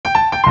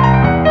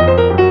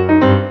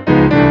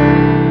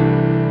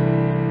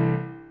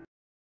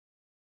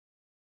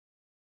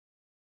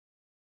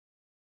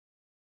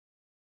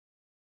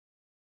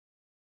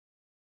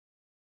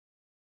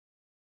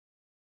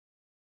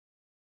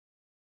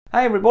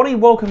Hey everybody,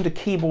 welcome to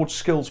Keyboard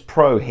Skills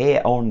Pro here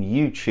on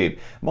YouTube.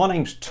 My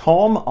name's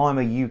Tom, I'm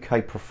a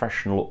UK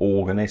professional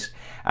organist,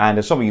 and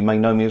as some of you may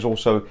know me as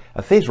also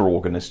a theatre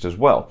organist as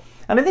well.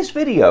 And in this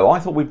video I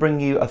thought we'd bring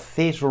you a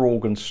theatre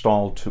organ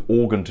style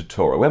organ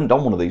tutorial. We haven't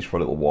done one of these for a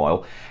little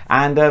while,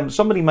 and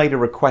somebody made a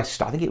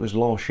request, I think it was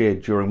last year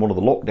during one of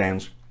the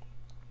lockdowns.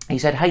 He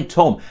said, hey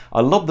Tom, I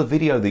love the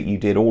video that you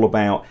did all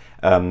about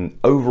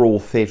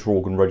overall theatre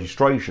organ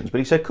registrations, but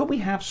he said, could we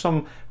have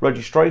some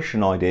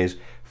registration ideas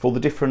for the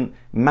different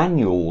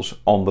manuals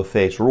on the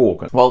theatre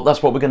organ? Well,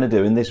 that's what we're going to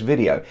do in this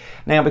video.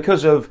 Now,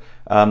 because of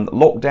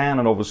lockdown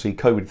and obviously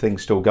COVID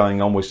things still going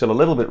on, we're still a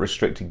little bit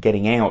restricted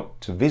getting out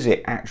to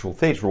visit actual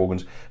theatre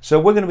organs, so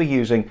we're going to be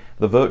using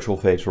the virtual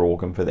theatre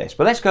organ for this.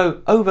 But let's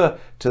go over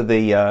to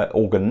the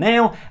organ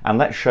now and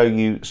let's show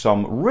you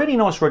some really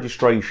nice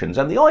registrations.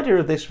 And the idea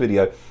of this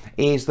video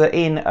is that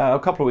in a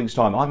couple of weeks'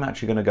 time I'm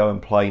actually going to go and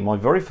play my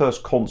very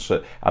first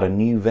concert at a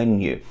new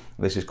venue.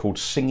 This is called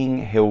Singing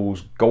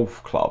Hills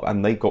Golf Club,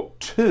 and they've got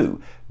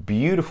two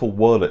beautiful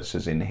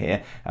Wurlitzers in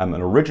here, an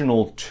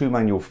original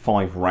 2-manual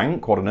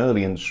 5-rank, quite an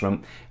early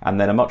instrument, and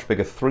then a much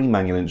bigger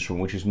 3-manual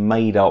instrument which is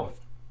made up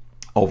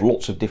of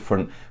lots of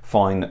different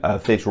fine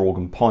theatre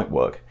organ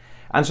pipework.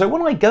 And so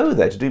when I go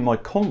there to do my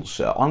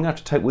concert, I'm going to have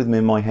to take with me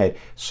in my head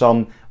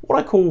some what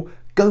I call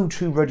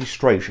go-to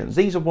registrations.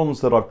 These are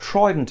ones that I've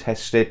tried and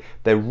tested.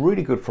 They're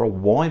really good for a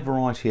wide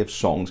variety of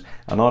songs,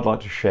 and I'd like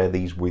to share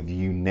these with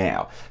you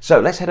now. So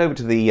let's head over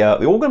to the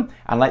organ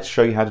and let's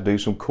show you how to do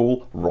some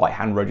cool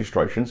right-hand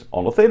registrations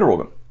on a theatre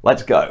organ.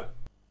 Let's go.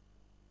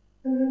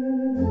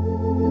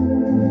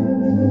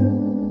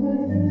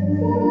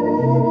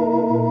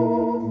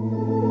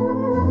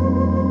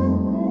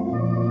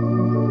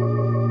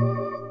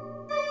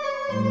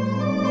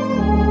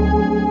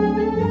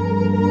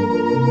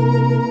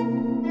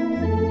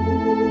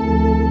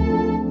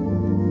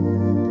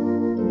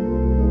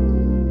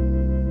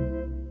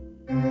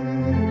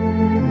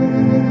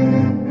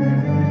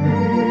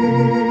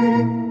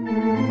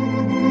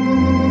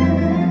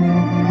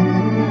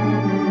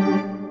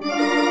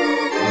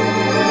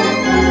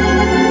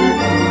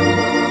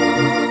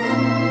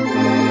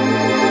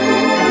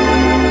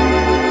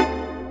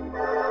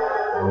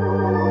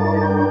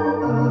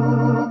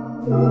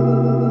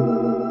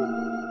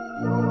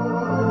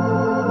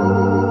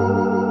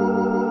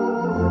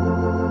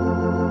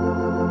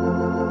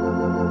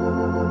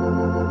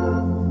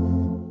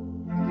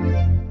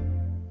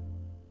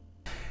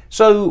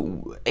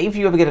 So if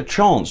you ever get a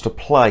chance to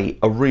play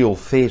a real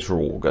theatre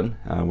organ,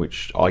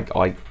 which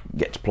I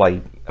get to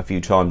play a few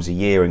times a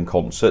year in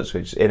concerts,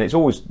 and it's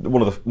always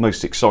one of the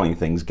most exciting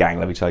things, gang,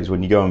 let me tell you, is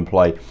when you go and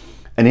play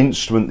an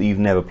instrument that you've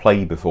never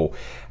played before.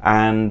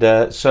 And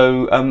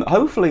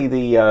hopefully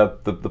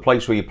the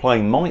place where you're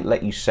playing might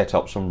let you set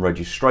up some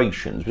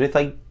registrations,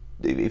 but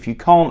if you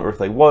can't or if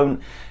they won't,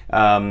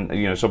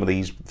 you know, some of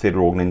these theatre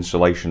organ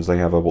installations, they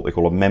have what they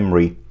call a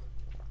memory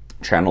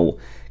channel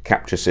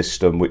capture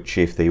system, which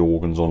if the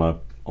organ's on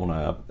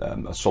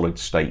a solid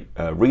state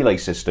relay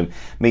system,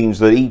 means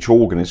that each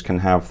organist can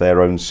have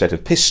their own set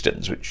of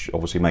pistons, which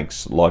obviously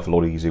makes life a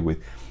lot easier with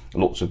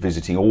lots of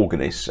visiting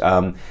organists.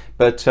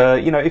 But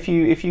you know, if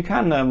you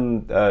can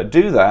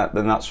do that,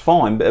 then that's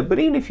fine. But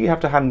even if you have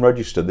to hand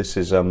register, this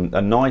is a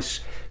nice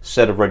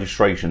set of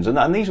registrations,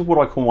 and these are what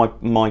I call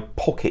my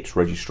pocket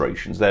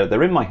registrations.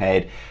 They're in my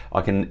head.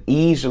 I can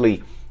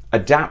easily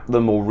adapt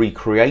them or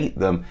recreate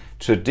them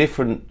to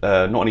different,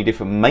 not only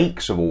different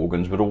makes of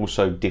organs, but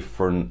also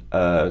different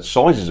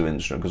sizes of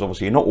instrument, because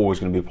obviously you're not always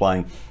going to be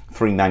playing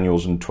 3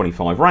 manuals and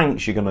 25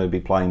 ranks. You're going to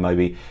be playing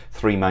maybe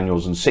 3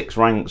 manuals and 6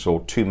 ranks,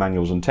 or 2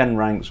 manuals and 10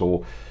 ranks,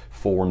 or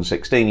 4 and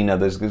 16. You know,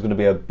 there's going to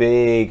be a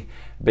big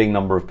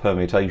number of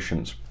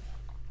permutations.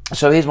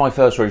 So here's my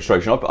first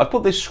registration. I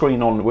put this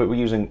screen on, we're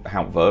using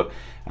Hauptwerk,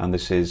 and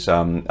this is a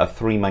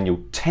 3-manual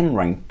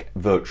 10-rank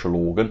virtual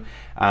organ,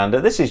 and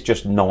this is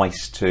just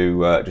nice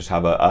to just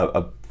have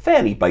a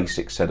fairly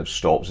basic set of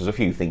stops. There's a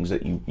few things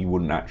that you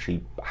wouldn't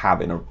actually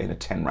have in a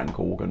 10-rank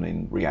organ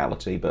in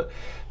reality, but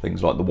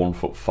things like the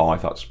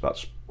 1'5",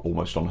 that's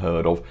almost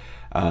unheard of.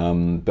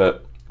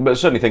 But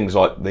certainly things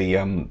like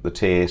the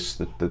tierce,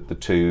 the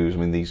twos. I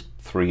mean, these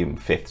 3 and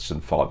 5ths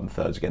and 5 and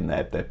 3rds, again,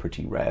 they're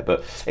pretty rare,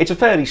 but it's a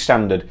fairly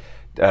standard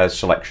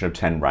selection of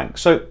 10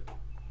 ranks. So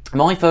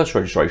my first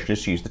registration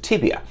is to use the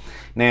tibia.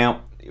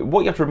 Now,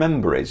 what you have to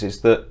remember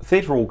is that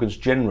theatre organs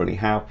generally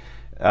have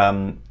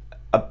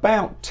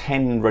about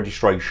 10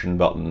 registration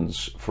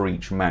buttons for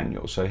each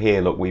manual. So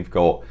here, look, we've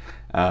got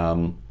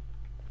 10,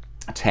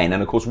 and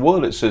of course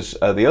Wurlitzers,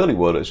 the early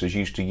Wurlitzers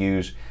used to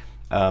use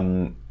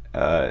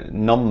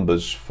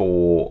numbers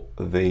for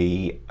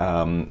the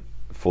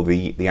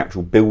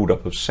actual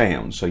build-up of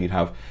sound. So you'd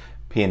have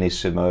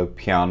pianissimo,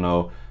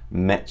 piano,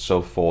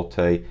 mezzo,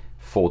 forte,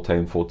 forte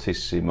and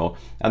fortissimo,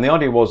 and the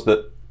idea was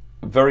that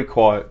very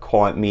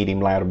quiet,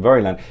 medium, loud and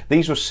very loud,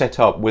 these were set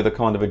up with a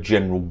kind of a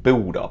general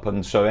build-up,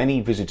 and so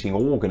any visiting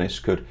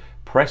organist could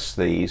press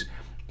these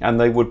and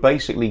they would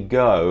basically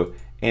go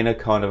in a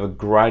kind of a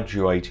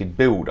graduated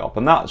build-up,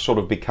 and that sort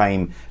of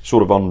became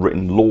sort of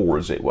unwritten law,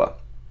 as it were.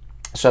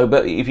 So,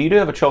 but if you do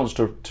have a chance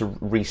to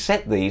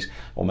reset these,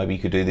 or maybe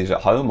you could do these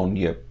at home on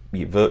your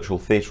virtual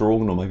theatre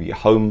organ, or maybe your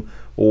home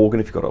organ,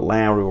 if you've got a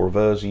Lowry or a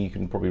Verzi, you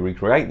can probably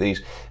recreate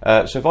these.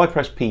 So if I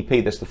press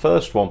PP, that's the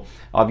first one,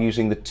 I'm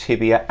using the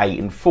tibia 8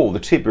 and 4. The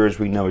tibia, as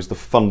we know, is the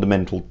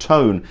fundamental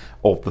tone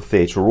of the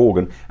theatre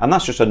organ, and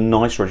that's just a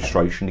nice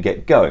registration to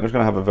get going. It's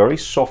going to have a very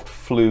soft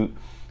flute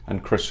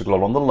and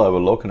chrysoglot on the lower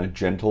look, and a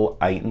gentle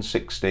 8 and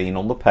 16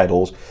 on the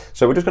pedals.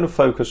 So we're just going to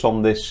focus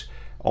on this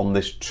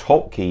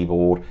top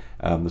keyboard.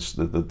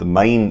 The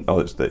main,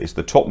 it's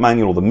the top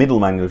manual or the middle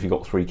manual if you've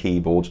got 3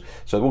 keyboards.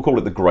 So we'll call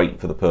it the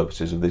great for the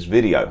purposes of this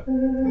video.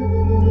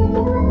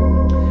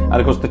 And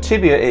of course the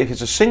tibia, if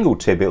it's a single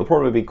tibia, it'll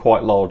probably be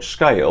quite large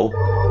scale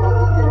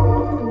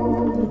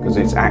because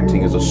it's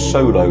acting as a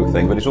solo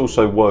thing, but it's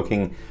also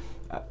working,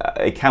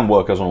 it can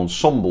work as an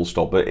ensemble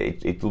stop, but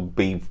it'll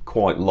be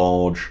quite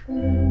large,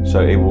 so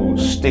it will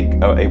stick,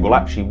 it will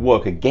actually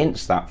work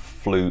against that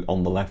flute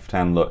on the left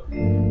hand look,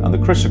 and the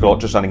chrysoglot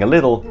just adding a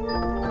little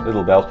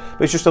belt,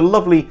 but it's just a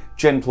lovely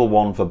gentle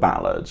one for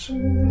ballads.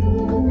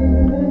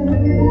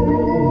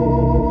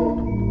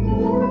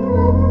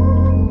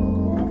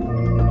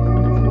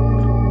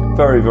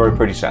 Very, very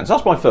pretty sounds.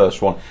 That's my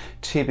first one,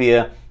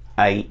 tibia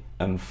 8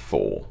 and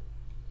 4.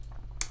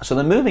 So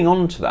then moving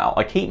on to that,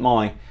 I keep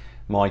my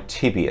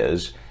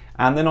tibias,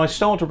 and then I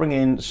start to bring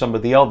in some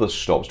of the other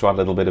stops to add a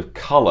little bit of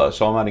colour.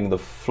 So I'm adding the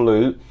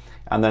flute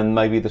and then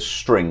maybe the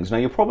strings. Now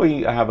you'll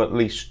probably have at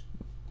least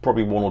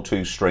probably 1 or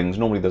 2 strings.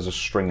 Normally there's a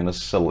string and a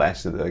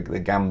celeste, the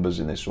gambas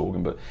in this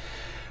organ, but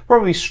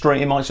probably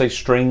string. It might say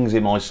strings,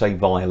 it might say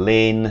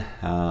violin.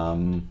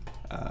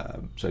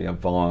 So you have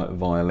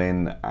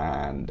violin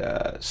and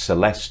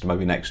celeste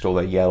maybe next door.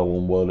 They're yellow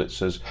on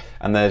Wurlitzers,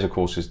 and there's of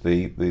course is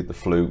the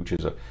flute, which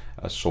is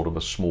a sort of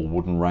a small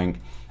wooden rank.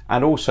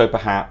 And also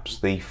perhaps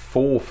the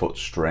 4-foot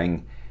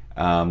string,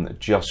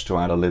 just to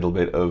add a little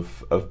bit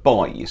of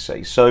bite, you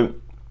see. So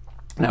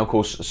now, of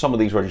course, some of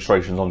these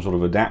registrations I'm sort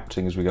of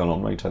adapting as we go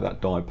along. Let me take that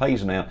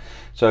diapason out.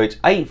 So it's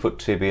 8-foot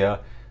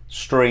tibia,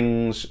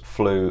 strings,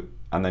 flute,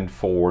 and then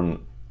 4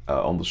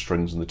 on the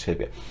strings and the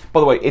tibia. By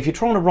the way, if you're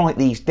trying to write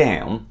these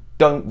down,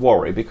 don't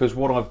worry, because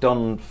what I've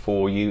done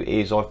for you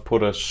is I've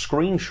put a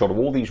screenshot of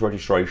all these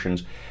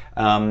registrations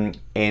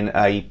in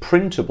a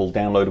printable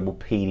downloadable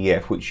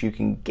PDF, which you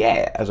can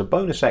get as a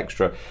bonus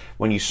extra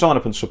when you sign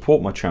up and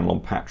support my channel on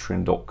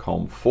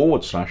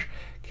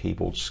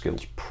patreon.com/keyboard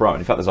skills pro.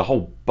 In fact, there's a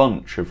whole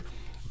bunch of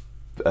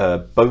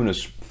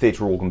bonus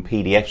theatre organ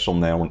PDFs on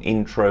there on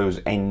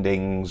intros,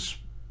 endings,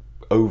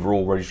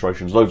 overall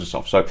registrations, loads of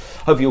stuff. So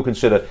hopefully you'll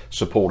consider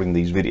supporting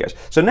these videos.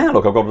 So now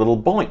look, I've got a little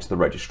bite to the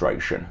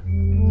registration.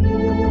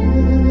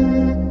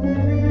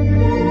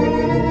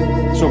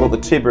 So I've got the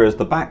tibia as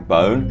the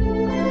backbone,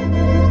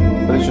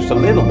 but it's just a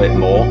little bit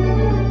more.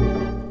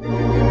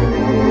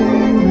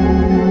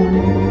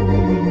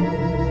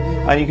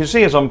 And you can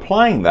see as I'm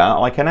playing that,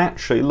 I can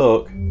actually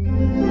look,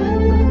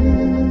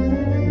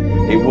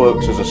 it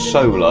works as a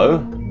solo,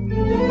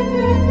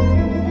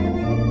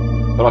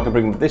 but I can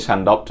bring this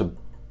hand up to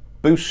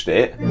boost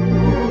it.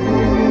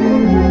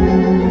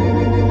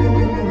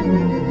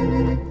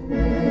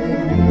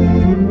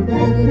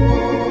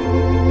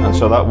 And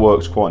so that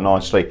works quite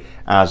nicely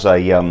as a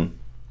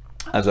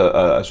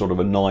sort of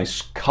a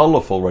nice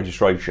colourful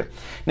registration.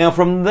 Now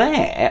from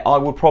there I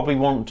would probably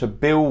want to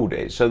build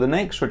it. So the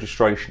next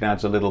registration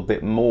adds a little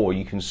bit more.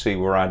 You can see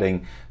we're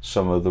adding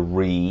some of the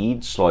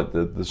reeds, like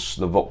the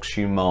vox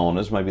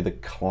humanas, maybe the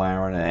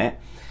clarinet.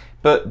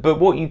 But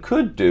what you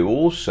could do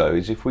also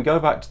is, if we go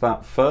back to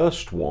that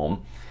first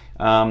one,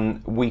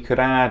 we could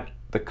add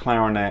the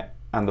clarinet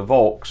and the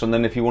vox, and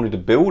then if you wanted to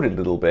build it a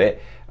little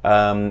bit,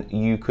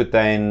 you could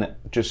then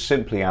just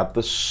simply add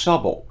the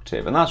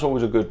sub-octave, and that's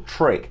always a good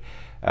trick.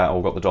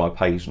 I've got the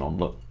diapason on,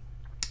 look.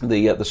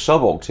 The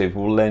sub-octave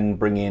will then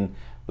bring in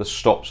the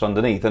stops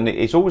underneath, and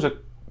it's always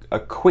a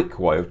quick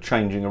way of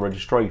changing a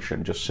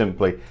registration, just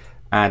simply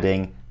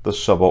adding the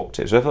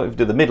sub-octave. So if I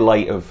did the middle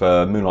 8 of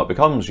Moonlight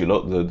Becomes You,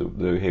 look,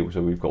 here, so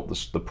we've got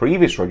the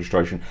previous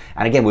registration,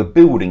 and again we're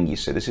building, you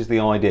see, this is the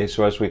idea.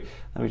 So as let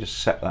me just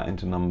set that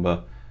into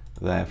number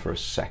there for a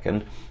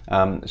second.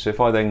 So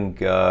if I then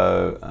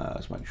go,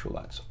 let's make sure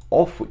that's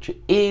off, which it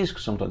is,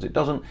 because sometimes it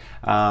doesn't.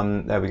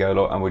 There we go,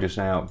 look, and we're just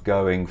now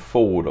going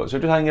forward. So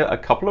just having a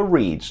couple of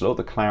reeds, look,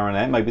 the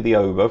clarinet, maybe the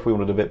oboe if we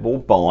wanted a bit more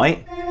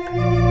bite.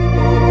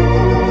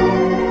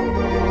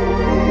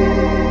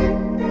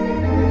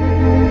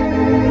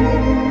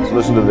 So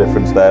listen to the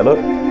difference there, look.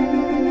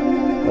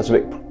 That's a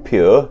bit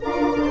pure.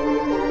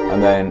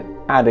 And then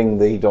adding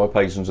the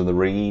diapasons and the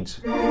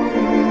reeds.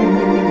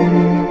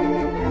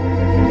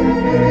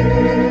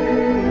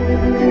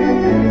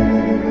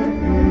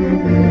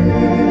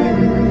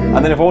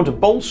 And then if I want to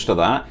bolster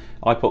that,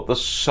 I put the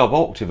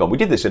sub-octave on. We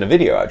did this in a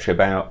video actually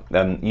about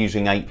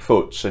using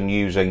 8-foots and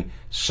using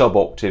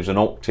sub-octaves and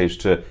octaves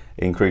to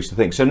increase the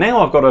thing. So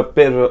now I've got a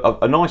bit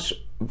of a nice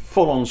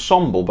full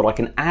ensemble, but I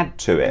can add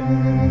to it.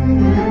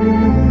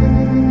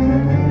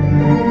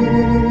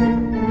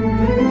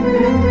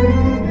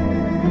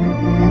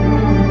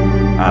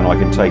 And I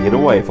can take it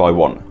away if I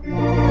want.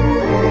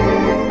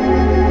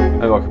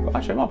 maybe I could,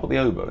 actually I might put the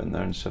oboe in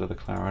there instead of the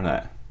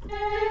clarinet.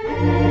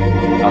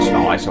 That's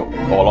nice. Oh,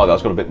 I like that.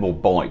 It's got a bit more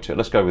bite to it.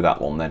 Let's go with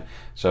that one then.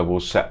 So we'll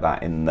set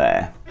that in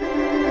there.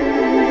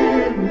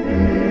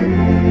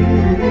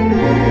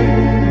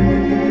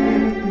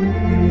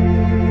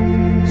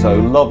 So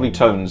lovely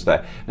tones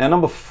there. Now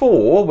number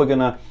 4, we're going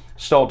to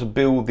start to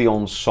build the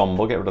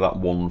ensemble. Get rid of that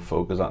 1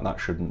 foot because that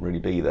shouldn't really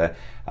be there.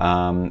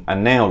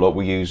 And now look,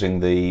 we're using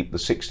the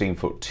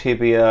 16-foot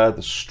tibia,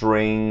 the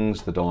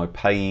strings, the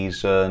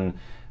diapason,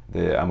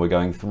 and we're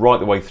going right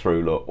the way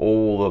through. Look,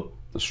 all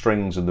the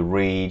strings and the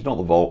reed, not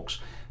the vox,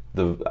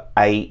 the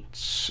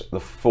 8s, the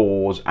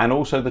 4s, and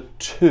also the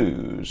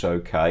 2s.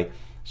 Okay,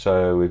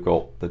 so we've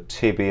got the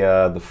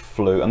tibia, the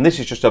flute, and this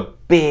is just a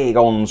big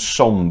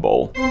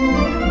ensemble.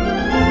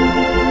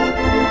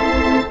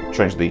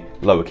 Change the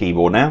lower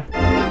keyboard now.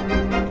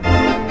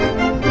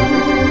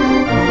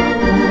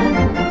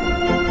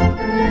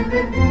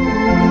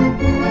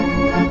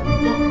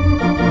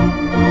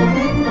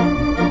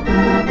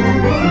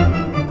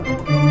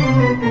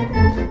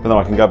 And then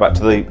I can go back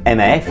to the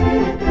MF.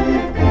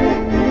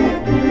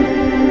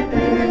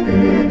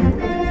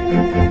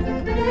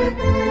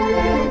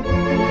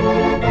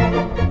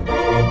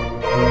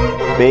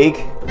 Big.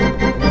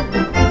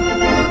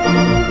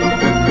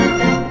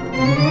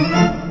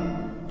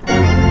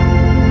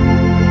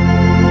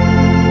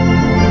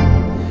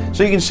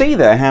 So you can see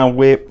there how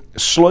we're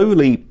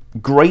slowly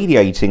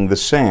gradiating the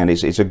sound.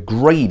 It's a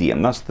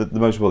gradient. That's the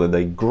most important.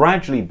 They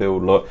gradually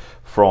build, look,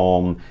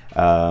 from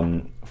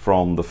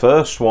the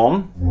first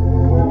one,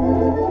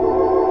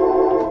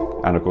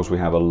 and of course we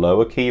have a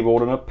lower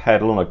keyboard and a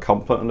pedal and a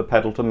complement and a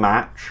pedal to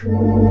match, and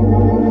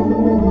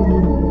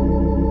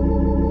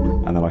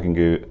then I can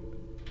do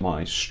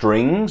my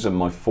strings and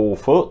my 4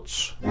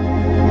 foots.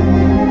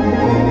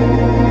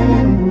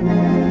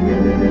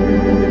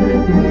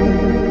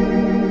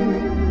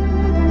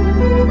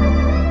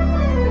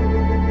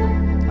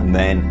 And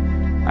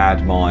then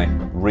add my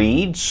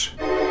reeds.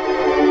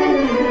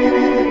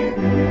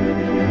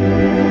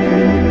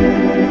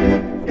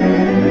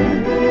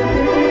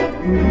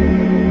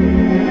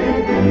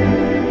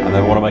 And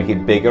then I want to make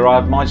it bigger, I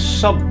have my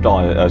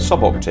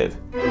sub-octave.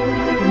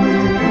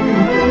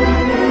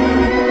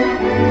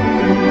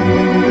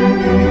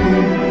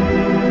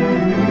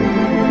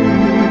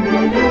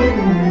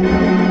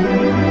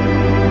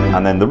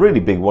 And then the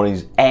really big one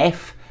is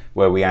F,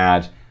 where we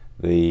add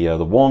the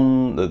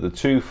 1, the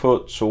 2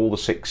 foots, all the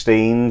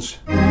 16s.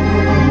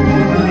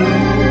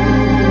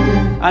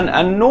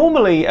 And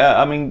normally,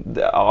 I mean,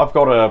 I've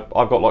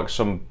got like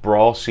some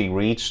brassy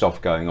reed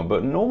stuff going on,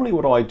 but normally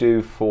what I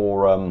do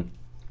for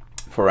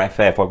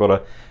FF, I've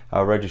got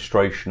a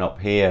registration up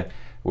here,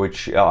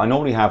 which I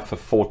normally have for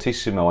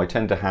fortissimo. I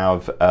tend to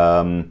have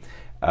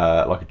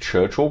like a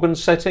church organ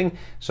setting,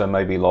 so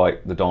maybe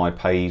like the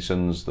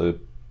diapasons, the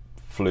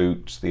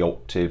flutes, the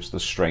octaves, the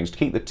strings, to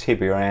keep the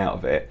tibia out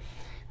of it.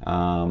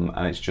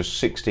 And it's just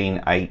 16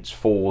 8s,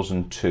 4s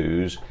and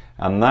 2s,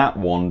 and that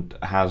one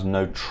has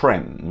no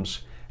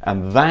trems,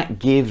 and that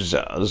gives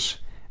us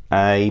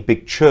a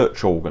big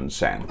church organ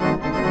sound.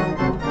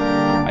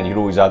 And you can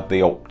always add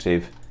the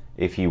octave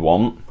if you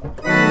want.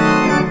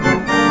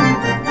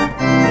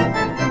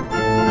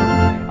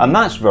 And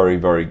that's very,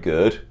 very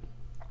good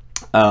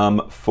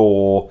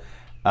for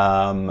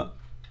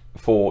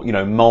you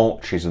know,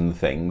 marches and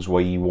things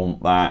where you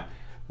want that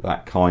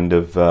kind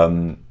of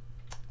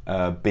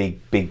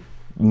big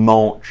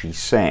marchy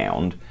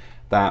sound.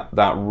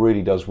 That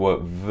really does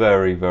work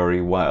very,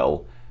 very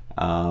well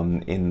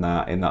in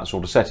that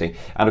sort of setting.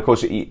 And of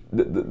course,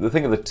 the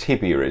thing of the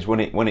tibia is when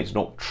it's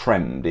not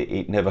tremmed,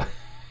 it never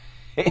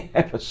it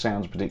never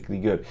sounds particularly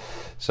good.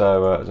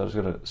 So I'm just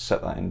going to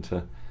set that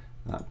into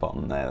that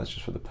button there. That's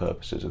just for the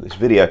purposes of this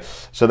video.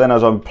 So then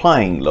as I'm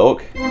playing,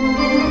 look.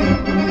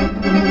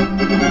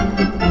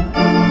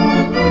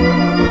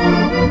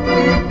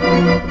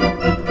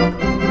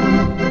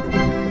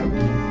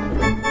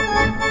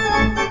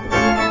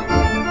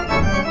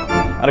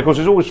 And of course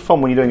it's always fun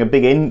when you're doing a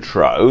big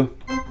intro.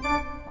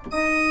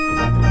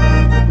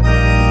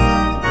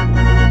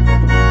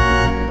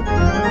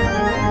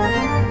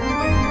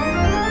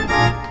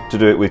 To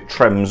do it with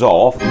trems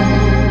off.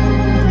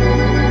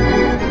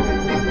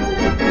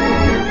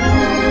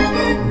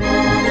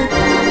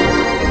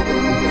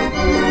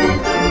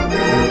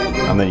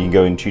 And then you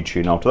go into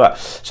tune after that.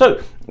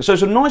 So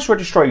some nice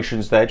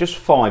registrations there, just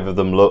 5 of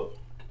them, look.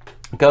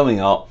 Going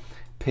up,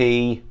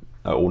 P,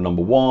 or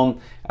number 1,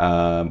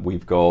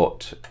 we've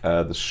got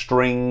the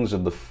strings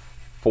and the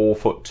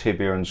 4-foot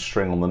tibia and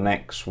string on the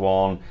next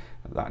one.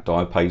 That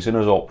diapason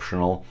is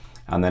optional.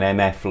 And then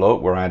MF,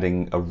 look, we're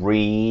adding a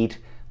reed,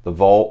 the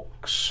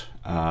vox,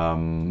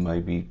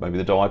 maybe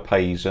the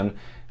diapason,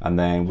 and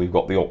then we've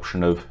got the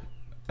option of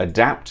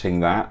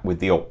adapting that with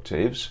the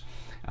octaves.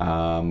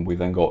 We've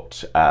then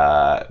got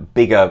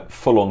bigger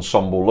full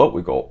ensemble, look,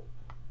 we've got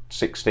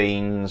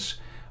 16s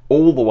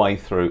all the way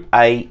through,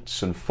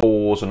 8s and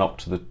 4s and up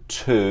to the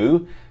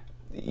 2.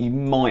 You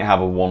might have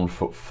a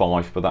 1-foot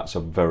 5, but that's a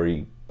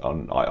very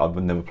I've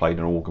never played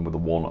an organ with a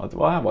 1.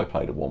 Well, have I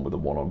played a 1 with a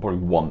 1 on? Probably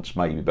once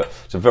maybe, but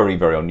it's a very,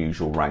 very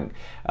unusual rank.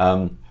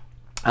 And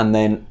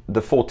then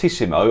the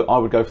fortissimo, I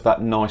would go for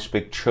that nice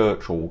big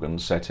church organ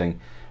setting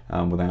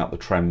without the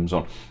trems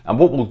on. And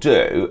what we'll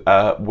do,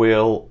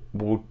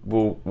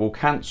 we'll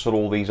cancel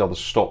all these other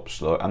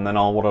stops, and then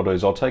what I'll do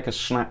is I'll take a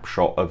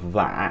snapshot of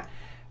that.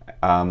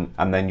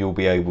 And then you'll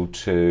be able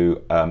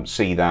to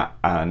see that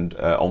and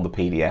on the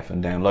PDF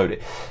and download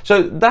it.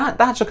 So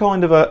that's a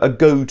kind of a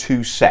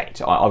go-to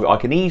set. I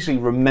can easily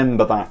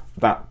remember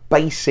that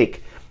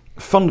basic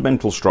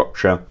fundamental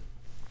structure,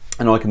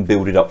 and I can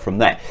build it up from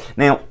there.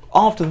 Now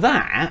after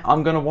that,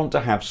 I'm going to want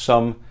to have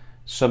some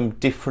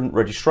different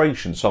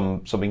registration,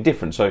 something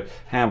different. So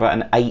how about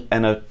an 8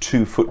 and a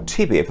 2 foot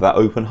tibia for that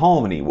open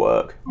harmony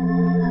work?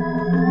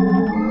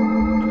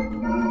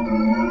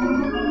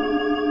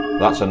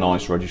 That's a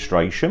nice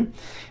registration.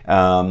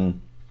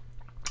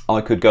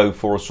 I could go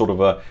for a sort of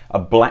a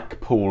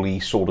Blackpool-y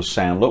sort of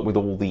sound, look, with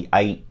all the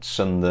 8s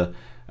and the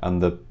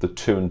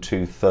 2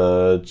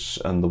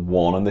 2/3 and the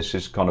 1, and this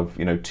is kind of,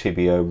 you know,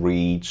 tibia,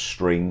 reeds,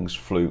 strings,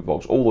 flute,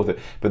 vox, all of it.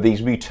 But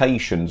these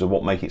mutations are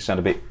what make it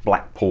sound a bit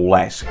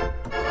Blackpool-esque.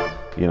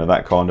 You know,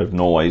 that kind of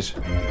noise.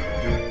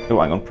 Oh,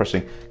 hang on,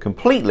 pressing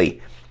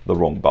completely the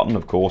wrong button,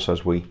 of course,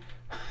 as we...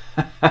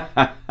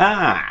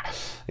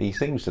 He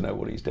seems to know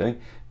what he's doing.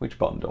 Which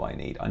button do I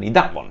need? I need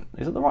that one.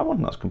 Is it the right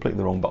one? That's completely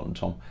the wrong button,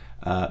 Tom.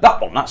 That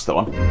one, that's the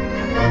one.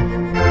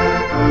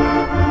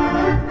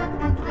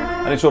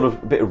 And it's sort of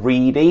a bit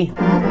reedy.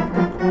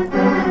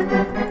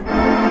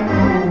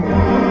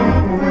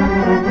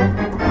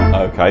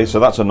 Okay, so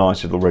that's a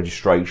nice little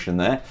registration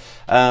there.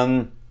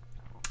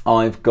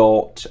 I've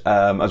got,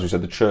 as we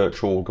said, the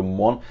church organ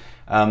one.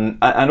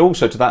 And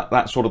also to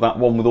that sort of that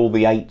one with all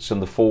the 8s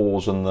and the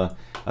 4s and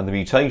the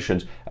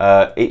mutations,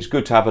 it's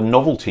good to have a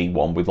novelty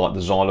one with like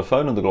the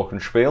xylophone and the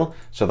glockenspiel.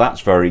 So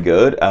that's very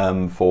good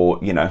for,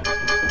 you know.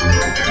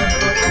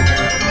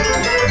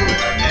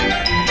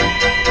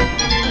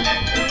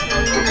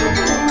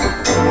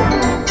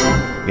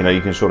 You know,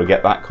 you can sort of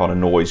get that kind of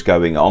noise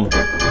going on.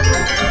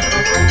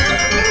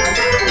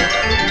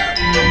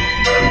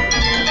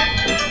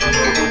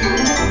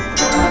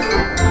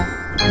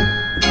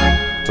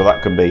 So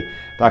that can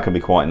be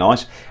quite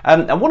nice.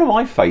 And one of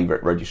my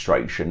favourite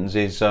registrations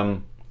is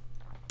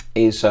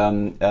this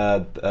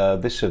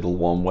little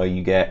one where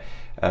you get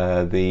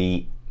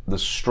the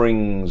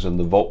strings and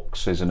the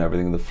voxes and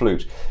everything, the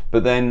flutes,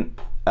 but then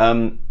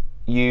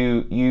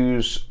you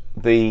use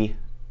the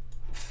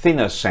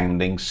thinner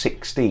sounding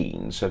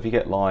 16. So if you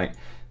get like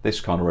this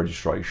kind of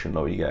registration,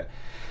 or you get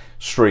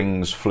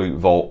strings, flute,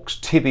 vox,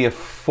 tibia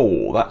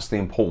 4, that's the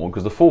important one,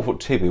 because the 4 foot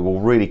tibia will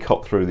really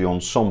cut through the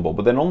ensemble.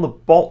 But then on the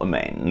bottom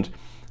end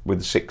with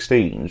the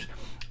 16s,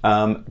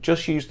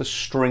 just use the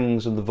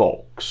strings and the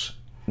vox,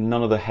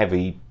 none of the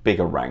heavy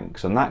bigger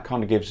ranks, and that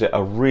kind of gives it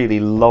a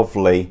really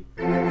lovely,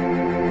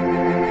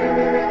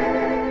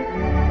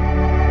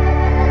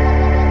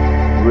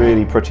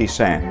 really pretty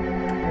sound.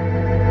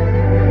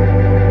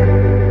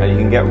 And you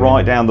can get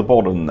right down the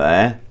bottom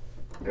there.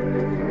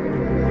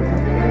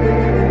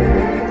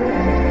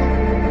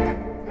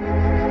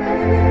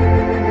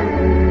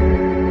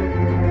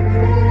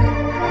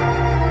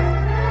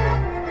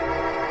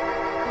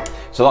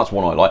 So that's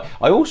one I like.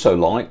 I also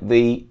like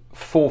the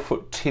 4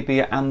 foot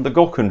tibia and the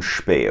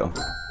glockenspiel.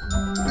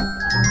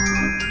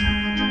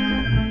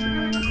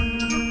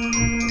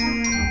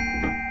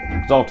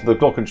 Because after the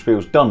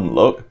glockenspiel's done,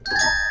 look,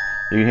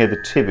 you can hear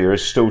the tibia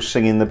is still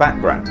singing in the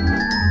background.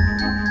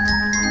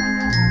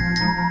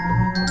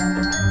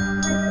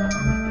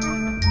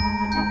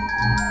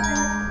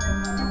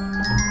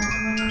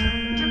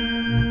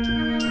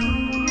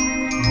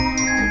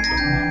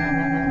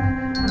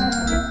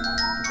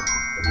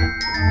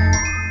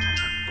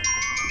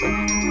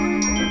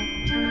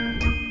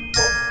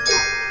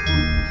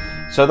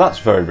 So that's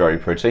very, very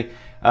pretty.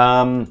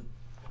 One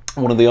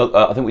of the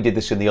I think we did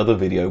this in the other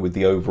video with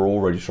the overall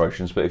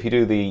registrations, but if you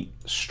do the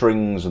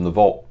strings and the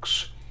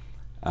vox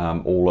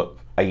all at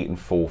 8 and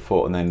 4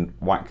 foot and then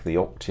whack the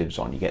octaves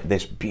on, you get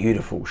this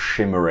beautiful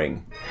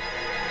shimmering.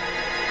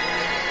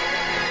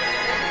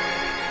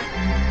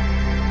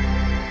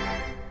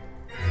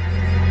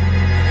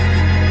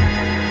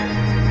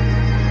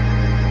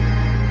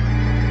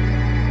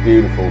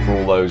 Beautiful for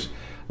all those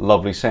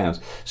lovely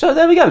sounds. So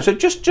there we go. So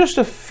just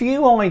a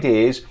few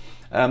ideas,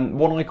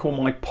 what I call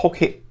my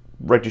pocket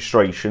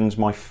registrations,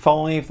 my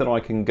 5 that I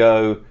can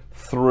go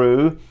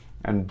through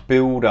and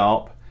build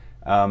up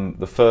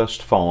the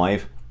first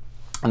 5,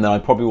 and then I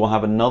probably will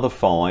have another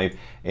 5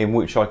 in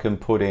which I can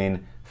put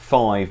in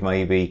 5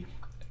 maybe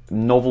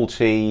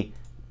novelty,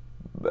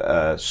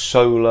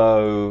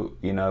 solo,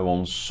 you know,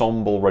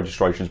 ensemble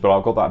registrations, but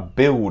I've got that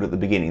build at the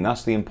beginning.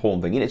 That's the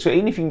important thing. So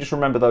even if you can just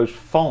remember those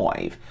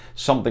 5,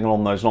 something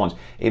along those lines,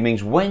 it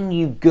means when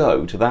you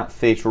go to that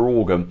theatre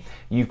organ,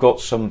 you've got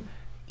some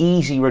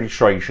easy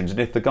registrations. And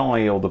if the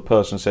guy or the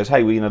person says,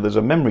 hey, well, you know, there's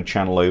a memory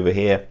channel over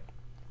here,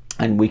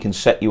 and we can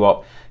set you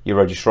up your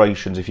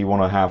registrations if you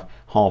want to have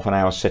half an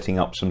hour setting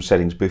up some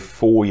settings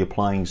before your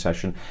playing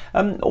session,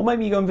 or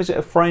maybe you go and visit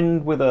a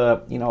friend with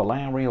a a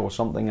Lowry or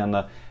something, and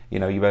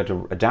you're able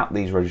to adapt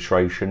these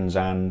registrations,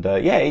 and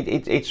yeah,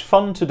 it's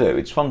fun to do.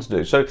 It's fun to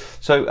do. So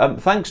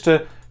thanks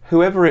to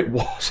whoever it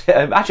was.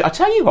 Actually, I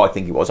tell you who I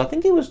think it was. I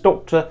think it was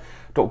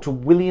Dr.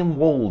 William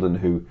Walden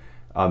who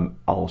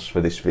asked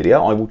for this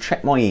video. I will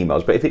check my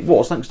emails, but if it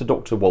was, thanks to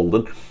Dr.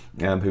 Walden,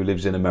 who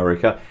lives in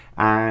America.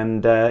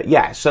 And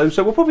yeah, so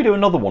we'll probably do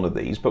another one of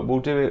these, but we'll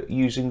do it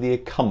using the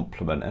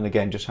accompaniment, and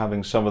again, just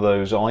having some of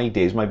those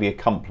ideas, maybe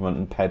accompaniment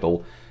and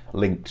pedal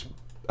linked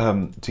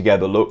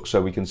together, look,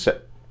 so we can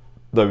set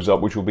those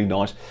up, which will be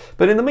nice.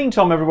 But in the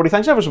meantime, everybody,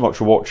 thanks ever so much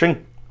for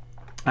watching,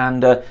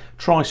 and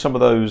try some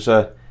of those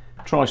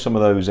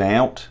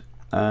out.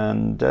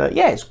 And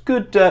yeah, it's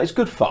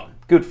good fun.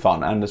 Good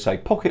fun, and to say,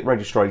 pocket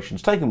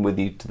registrations, take them with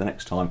you to the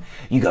next time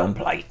you go and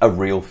play a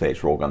real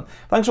theatre organ.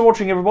 Thanks for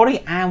watching, everybody,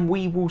 and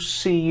we will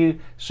see you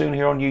soon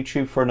here on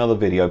YouTube for another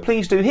video.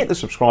 Please do hit the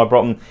subscribe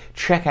button,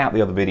 check out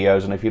the other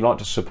videos, and if you'd like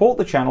to support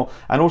the channel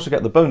and also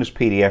get the bonus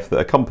PDF that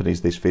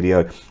accompanies this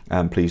video,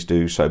 please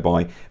do so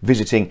by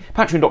visiting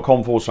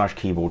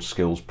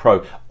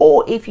patreon.com/keyboardskillspro.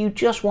 Or if you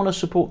just want to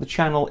support the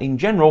channel in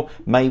general,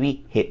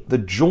 maybe hit the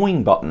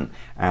join button,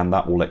 and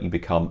that will let you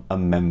become a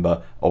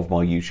member of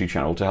my YouTube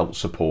channel to help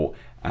support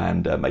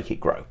and make it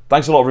grow.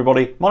 Thanks a lot,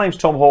 everybody. My name's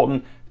Tom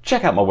Horton.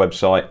 Check out my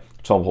website,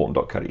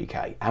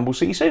 tomhorton.co.uk, and we'll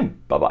see you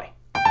soon. Bye-bye.